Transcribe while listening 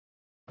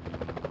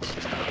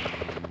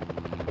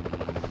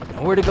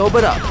Nowhere to go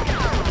but up.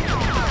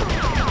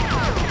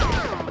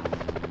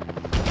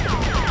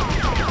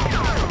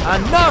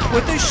 Enough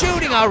with the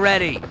shooting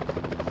already!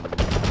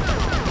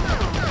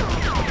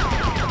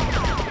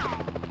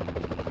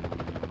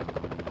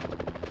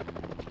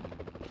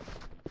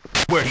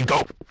 Where'd he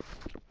go?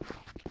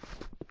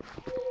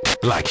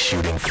 Like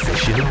shooting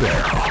fish in a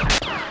barrel.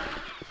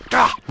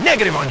 Ah,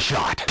 negative on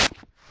shot.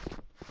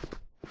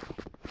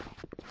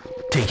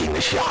 Taking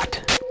the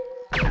shot.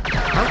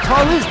 How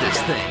tall is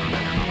this thing?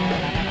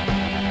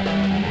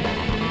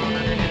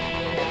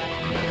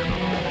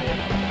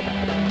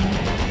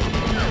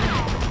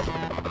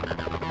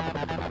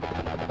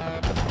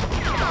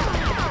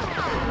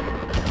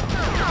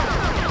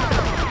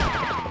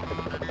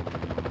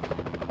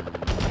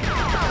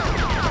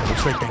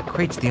 Looks like that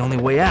crate's the only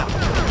way out.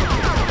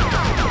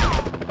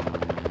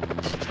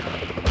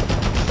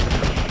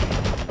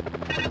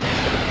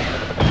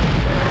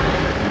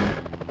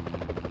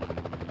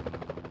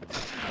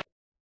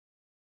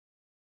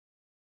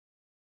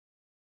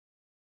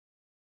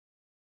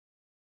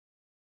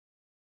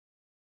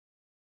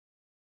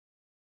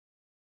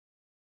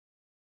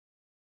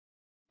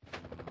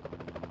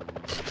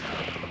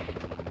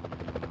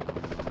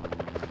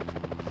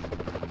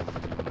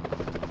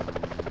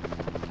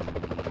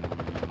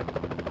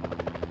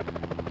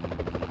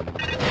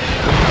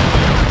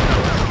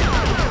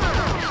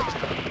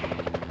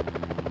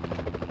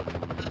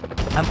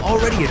 I'm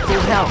already at full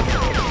health.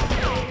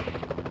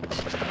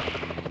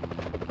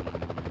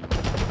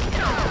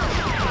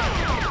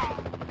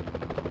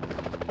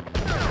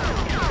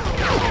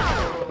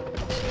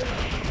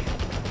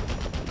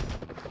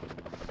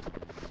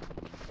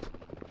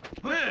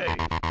 Hey!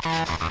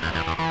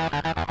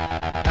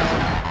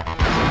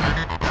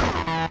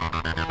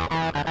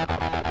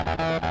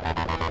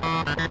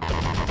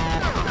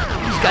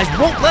 These guys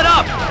won't let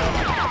up!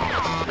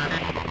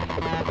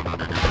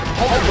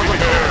 Over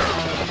here!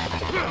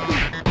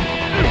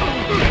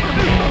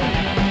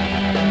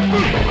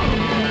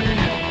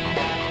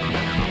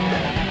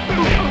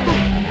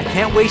 I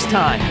can't waste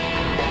time.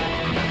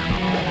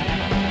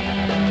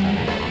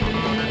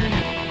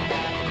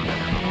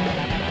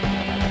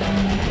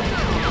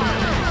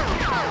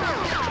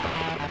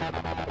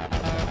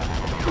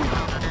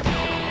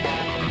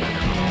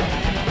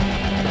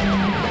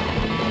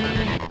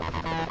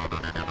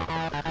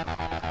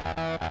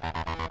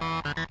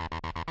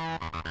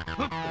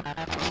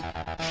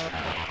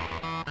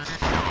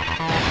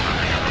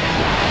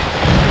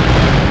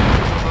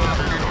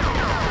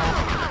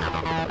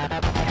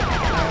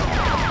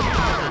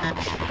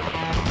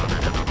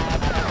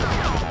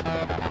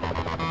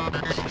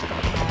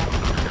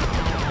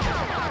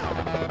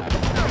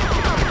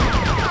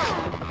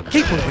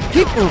 Keep moving,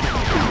 keep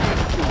moving!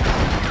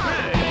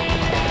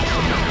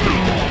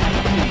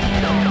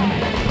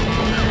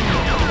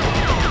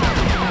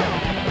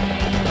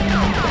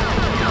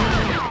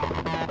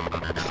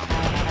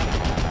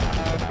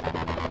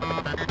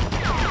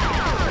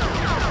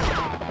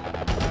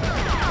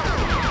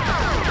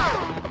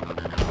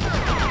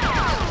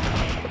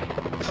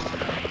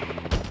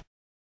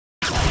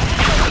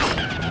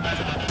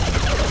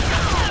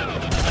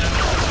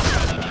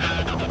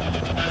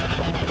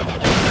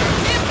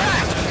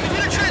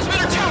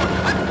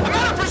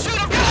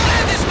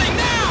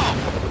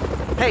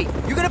 Hey,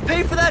 you gonna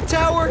pay for that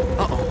tower?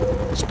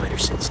 Uh-oh, spider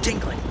sense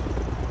tingling.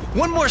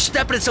 One more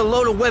step and it's a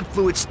load of web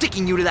fluid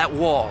sticking you to that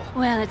wall.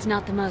 Well, it's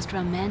not the most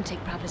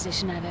romantic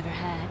proposition I've ever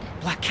had.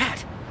 Black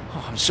Cat?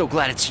 Oh, I'm so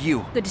glad it's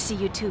you. Good to see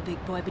you too,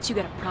 big boy, but you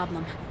got a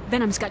problem.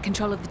 Venom's got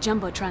control of the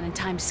Jumbotron in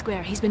Times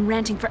Square. He's been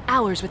ranting for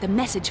hours with a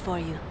message for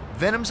you.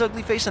 Venom's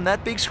ugly face on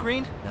that big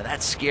screen? Now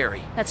that's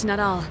scary. That's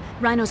not all.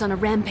 Rhino's on a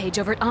rampage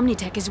over at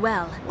Omnitech as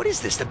well. What is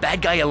this, the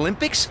bad guy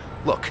Olympics?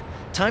 Look,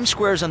 Times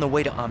Square's on the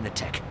way to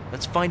Omnitech.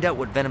 Let's find out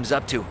what Venom's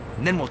up to,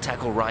 and then we'll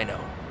tackle Rhino.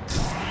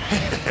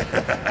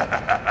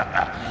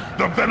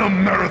 The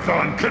Venom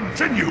Marathon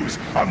continues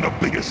on the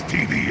biggest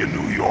TV in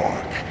New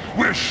York.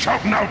 We're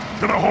shouting out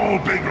to the whole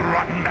big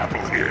rotten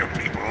apple here,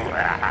 people.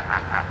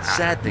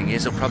 Sad thing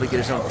is, he'll probably get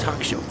his own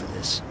talk show for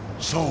this.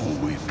 So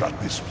we've got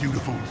this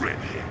beautiful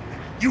redhead.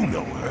 You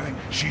know her.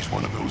 She's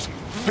one of those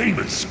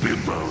famous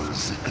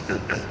bimbos.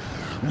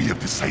 We have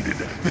decided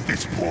that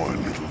this poor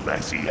little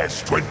lassie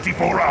has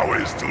 24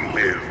 hours to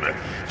live.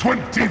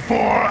 24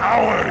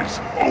 hours!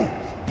 Oh,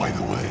 by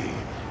the way,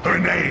 her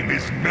name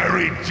is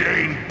Mary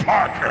Jane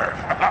Parker.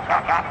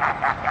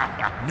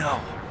 No,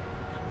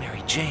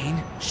 Mary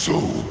Jane. So,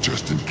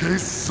 just in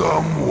case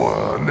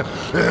someone,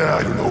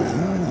 I don't know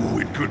who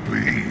it could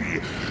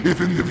be,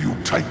 if any of you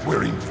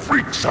tight-wearing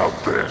freaks out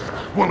there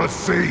want to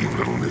save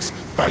little Miss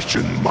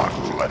Fashion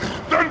Model,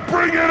 then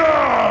bring it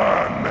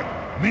on!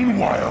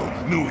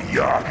 Meanwhile, New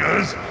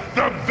Yorkers,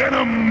 the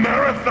Venom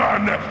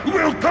Marathon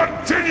will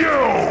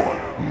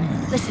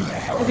continue! Listen,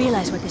 I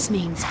realize what this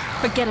means.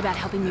 Forget about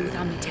helping me with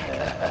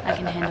Omnitech. I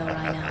can handle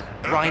Rhino.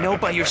 Rhino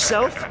by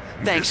yourself?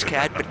 Thanks,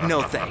 Cat, but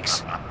no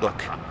thanks.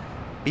 Look,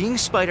 being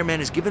Spider-Man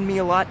has given me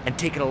a lot and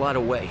taken a lot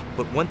away,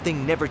 but one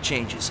thing never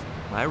changes.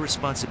 My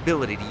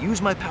responsibility to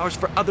use my powers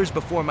for others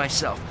before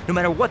myself, no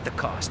matter what the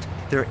cost.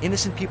 There are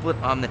innocent people at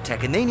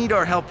Omnitech, and they need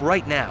our help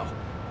right now.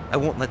 I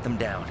won't let them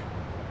down.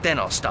 Then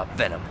I'll stop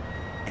Venom.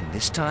 And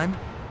this time,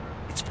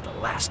 it's for the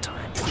last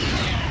time.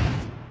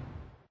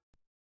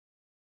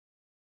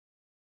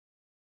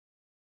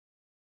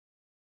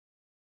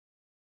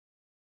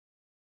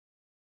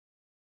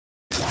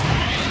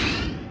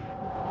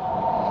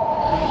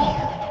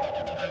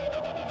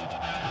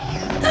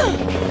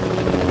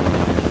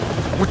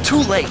 We're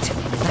too late.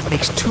 That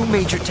makes 2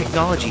 major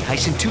technology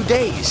heists in 2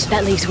 days.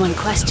 That leaves one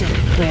question.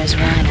 Where's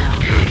Rhino?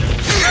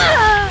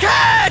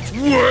 Cat!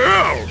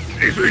 Well,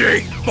 if it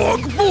ain't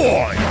Bug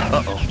Boy!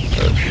 Uh-oh.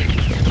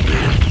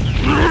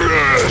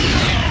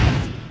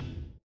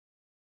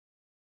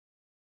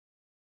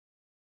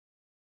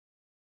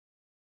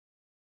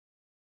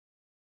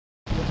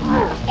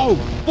 Oh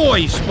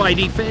boy,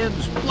 Spidey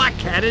fans, Black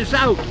Cat is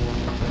out.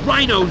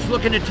 Rhino's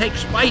looking to take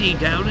Spidey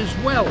down as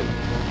well.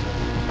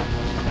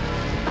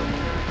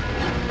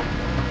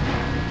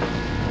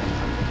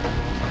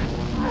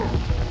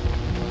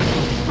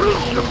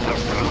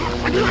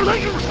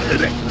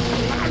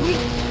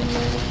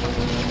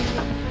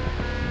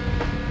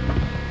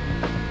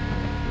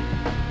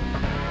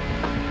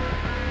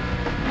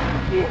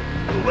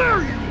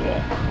 There you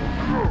are!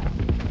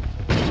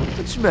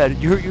 What's the matter?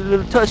 You hurt your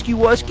little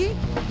tusky-wusky?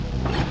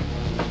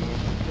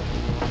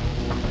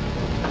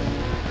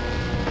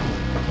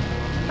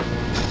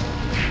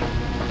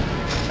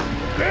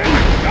 Get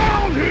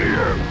down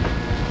here!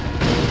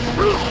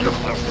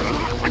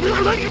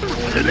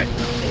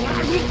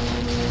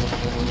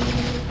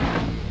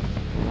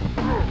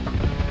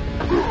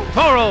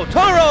 Toro!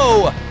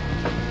 Toro!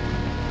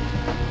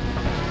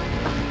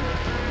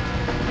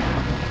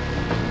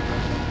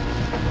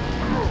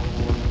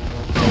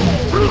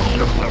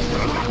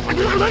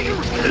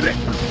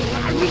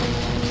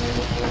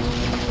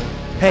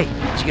 Hey,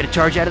 did you get a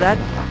charge out of that?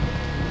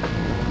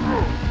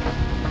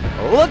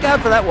 Look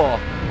out for that wall.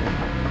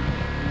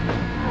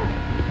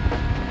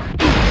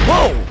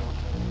 Whoa!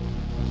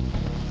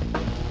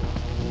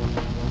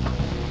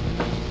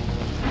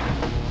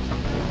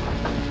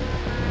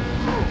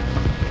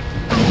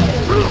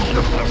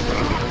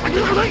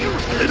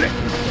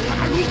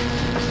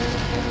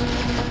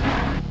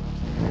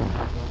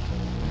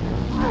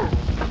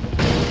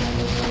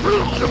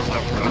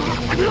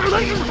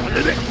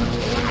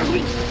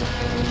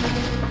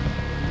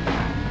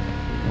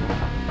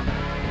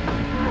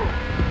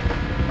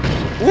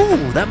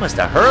 Ooh, that must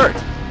have hurt.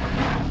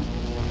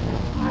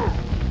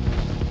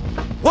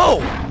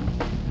 Whoa!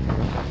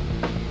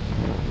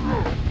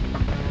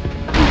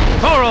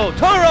 Toro!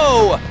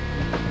 Toro!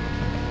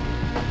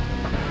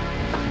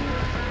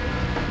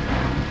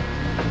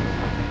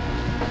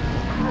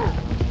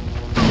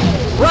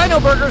 Rhino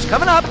burgers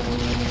coming up!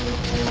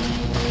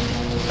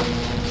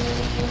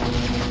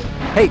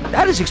 Hey,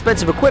 that is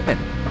expensive equipment.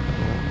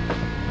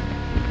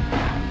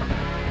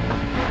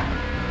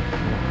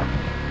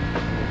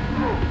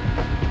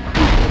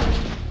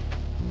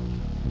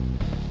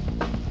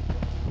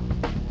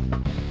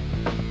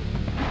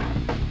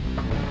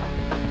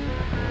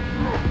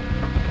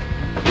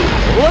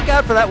 Look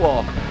out for that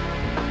wall.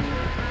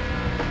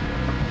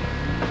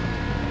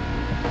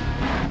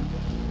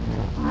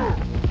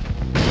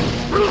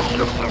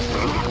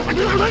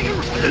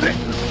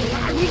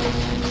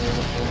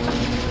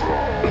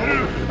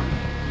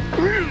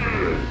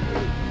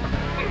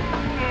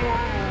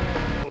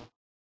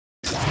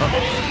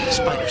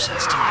 Spider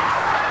sense tingling.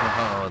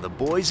 Oh, the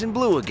boys in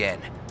blue again.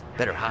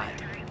 Better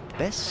hide.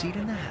 Best seat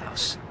in the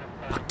house.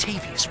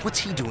 Octavius, what's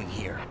he doing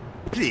here?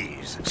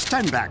 Please,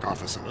 stand back,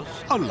 officers.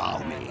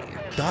 Allow me.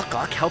 Doc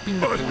Ock helping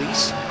the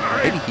police?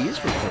 Maybe he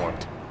is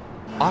reformed.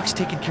 Ock's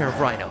taking care of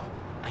Rhino.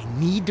 I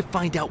need to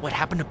find out what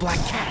happened to Black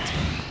Cat.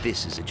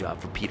 This is a job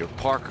for Peter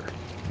Parker,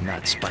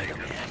 not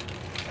Spider-Man.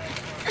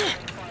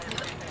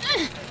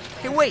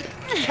 Hey, wait!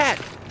 Cat!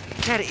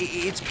 Cat,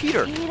 it's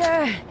Peter! Peter, you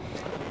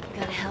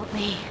gotta help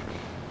me.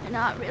 They're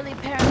not really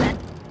paramedics.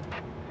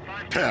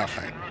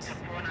 Perfect.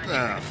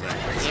 Perfect.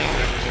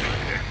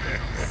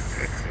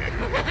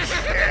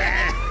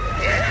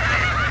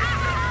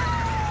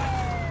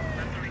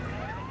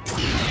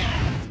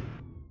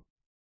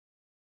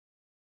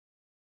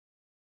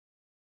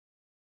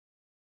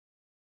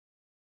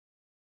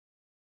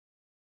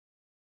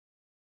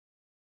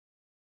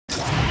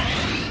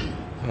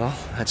 Well,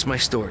 that's my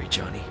story,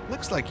 Johnny.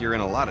 Looks like you're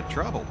in a lot of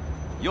trouble.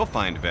 You'll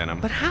find Venom.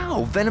 But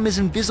how? Venom is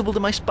invisible to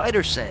my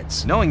spider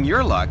sense. Knowing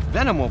your luck,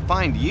 Venom will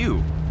find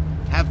you.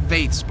 Have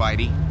faith,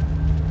 Spidey.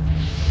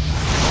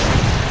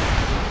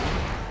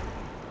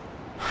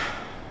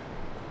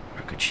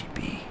 Where could she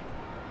be?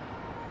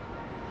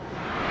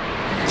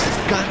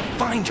 Gotta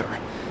find her.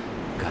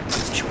 Got no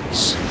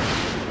choice.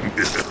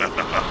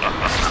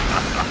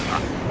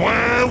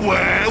 Well,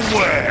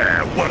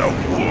 what a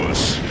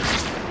wuss.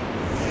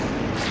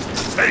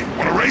 Hey,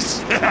 wanna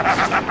race?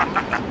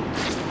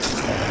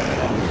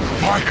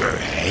 Parker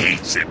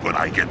hates it when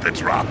I get the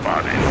drop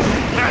on him.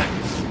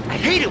 I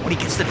hate it when he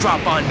gets the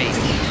drop on me.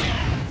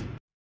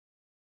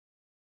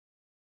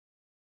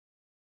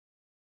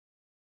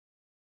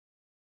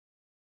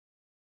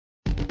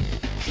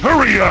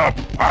 Hurry up,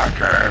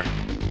 Parker!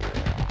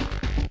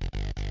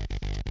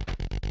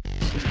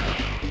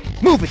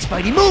 Move it,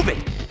 Spidey, move it!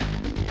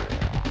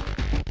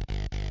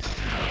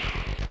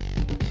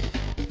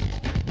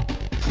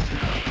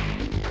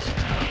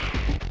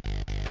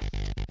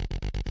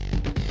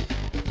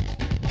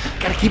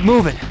 Gotta keep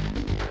moving.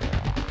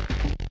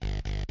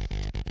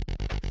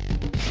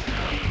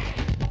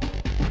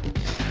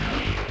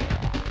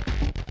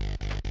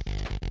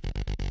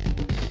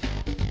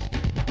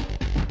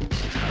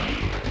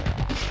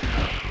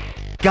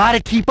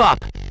 Gotta keep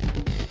up.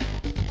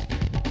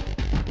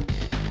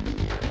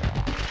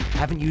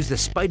 Haven't used the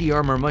Spidey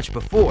armor much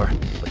before,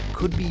 but it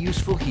could be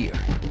useful here.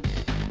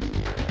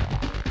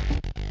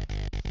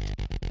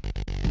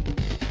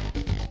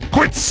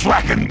 Quit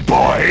slacking,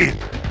 boy!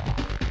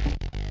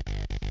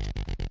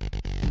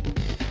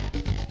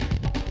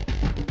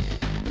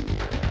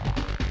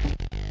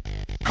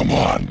 Come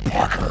on,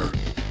 Parker.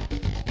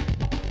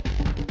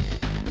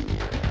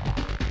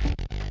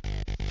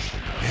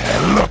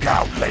 Yeah, look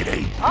out,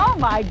 lady. Oh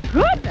my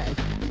goodness!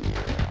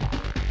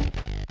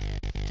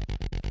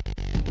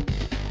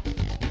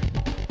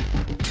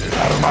 Get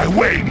out of my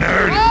way,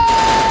 nerd!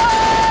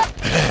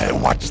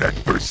 Watch that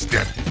first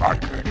step,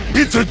 Parker.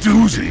 It's a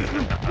doozy.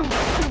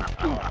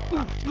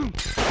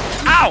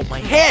 Ow, my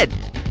head!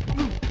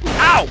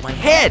 Ow, my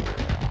head!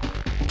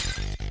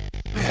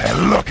 Yeah,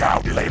 look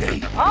out,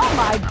 lady. Oh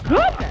my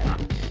goodness!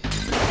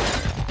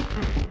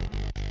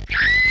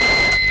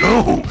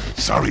 Oh,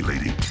 sorry,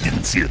 lady.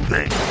 Didn't see a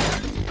thing.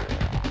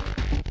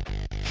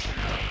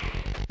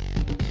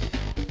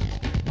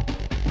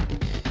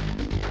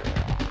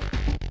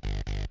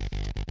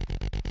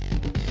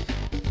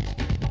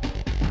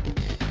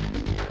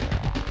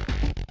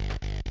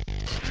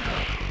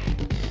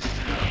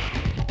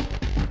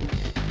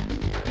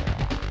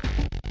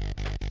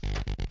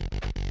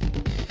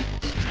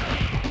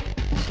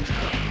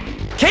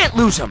 Can't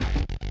lose him!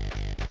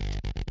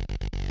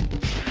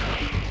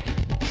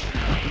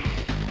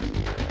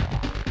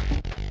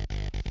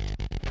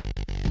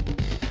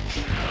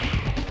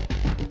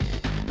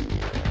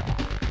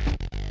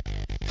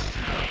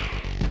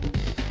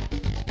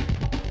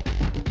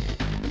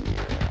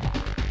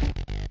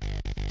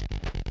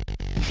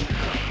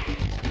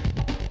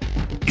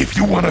 If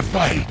you want to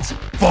fight,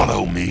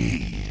 follow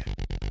me.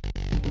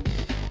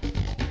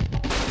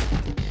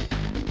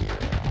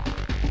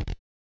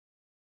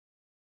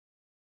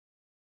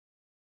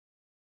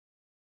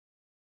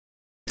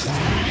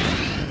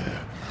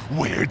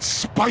 Where'd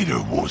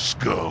Spider-Wuss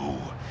go?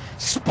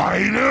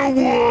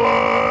 Spider-Wuss!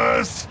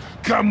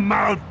 Come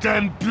out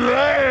and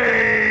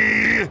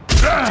play!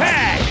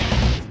 Tag!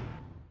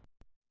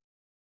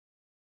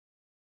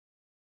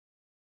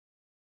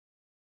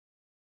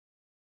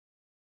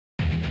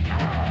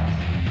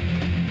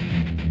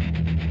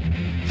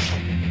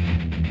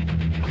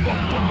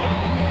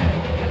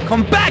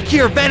 Come back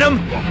here, Venom!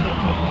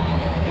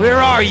 Where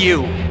are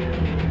you?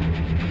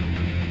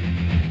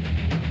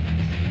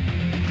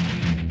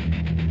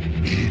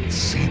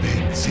 Itsy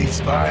bitsy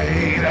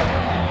spider.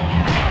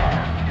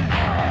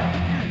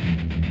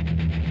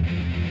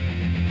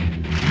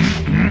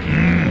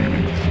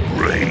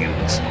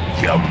 Brains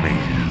yummy.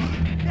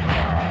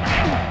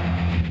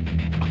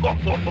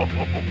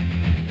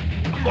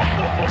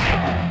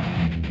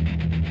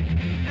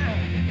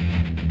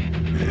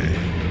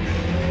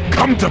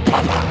 Come to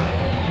Papa.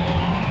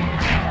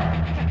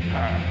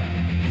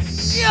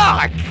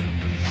 Yuck!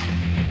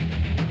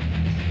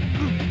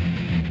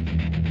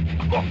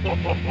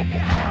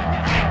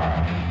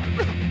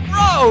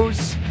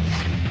 Gross!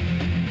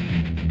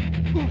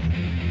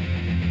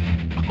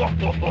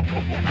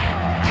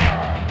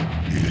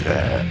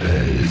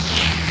 Yes.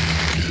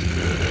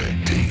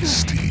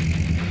 Tasty.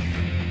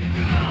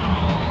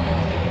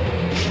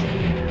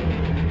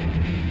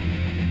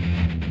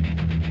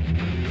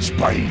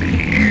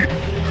 Spidey,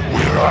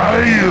 where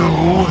are you?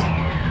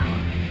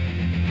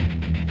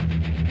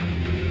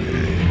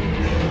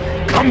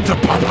 Come to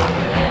Papa.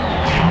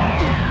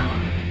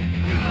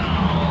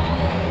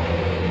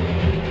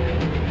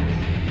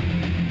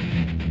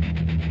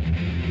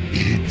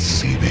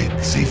 Itsy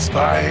bitsy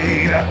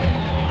spider.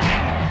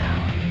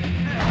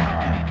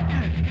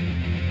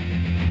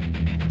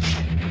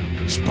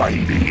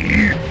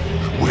 Spidey,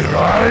 where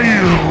are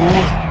you?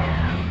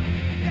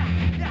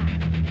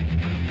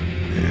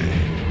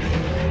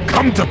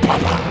 Come to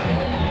Papa.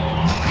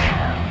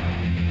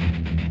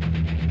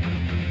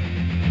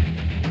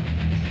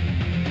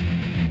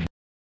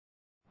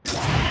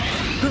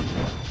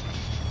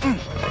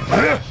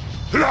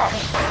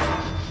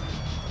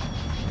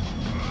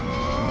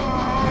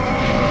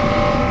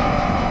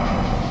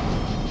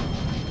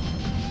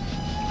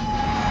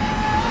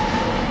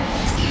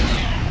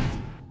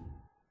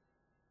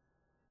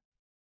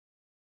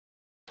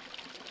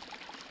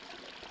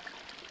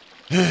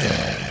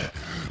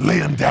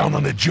 Laying down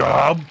on the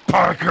job,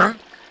 Parker?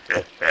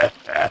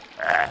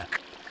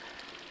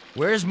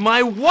 Where's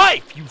my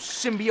wife, you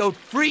symbiote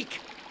freak?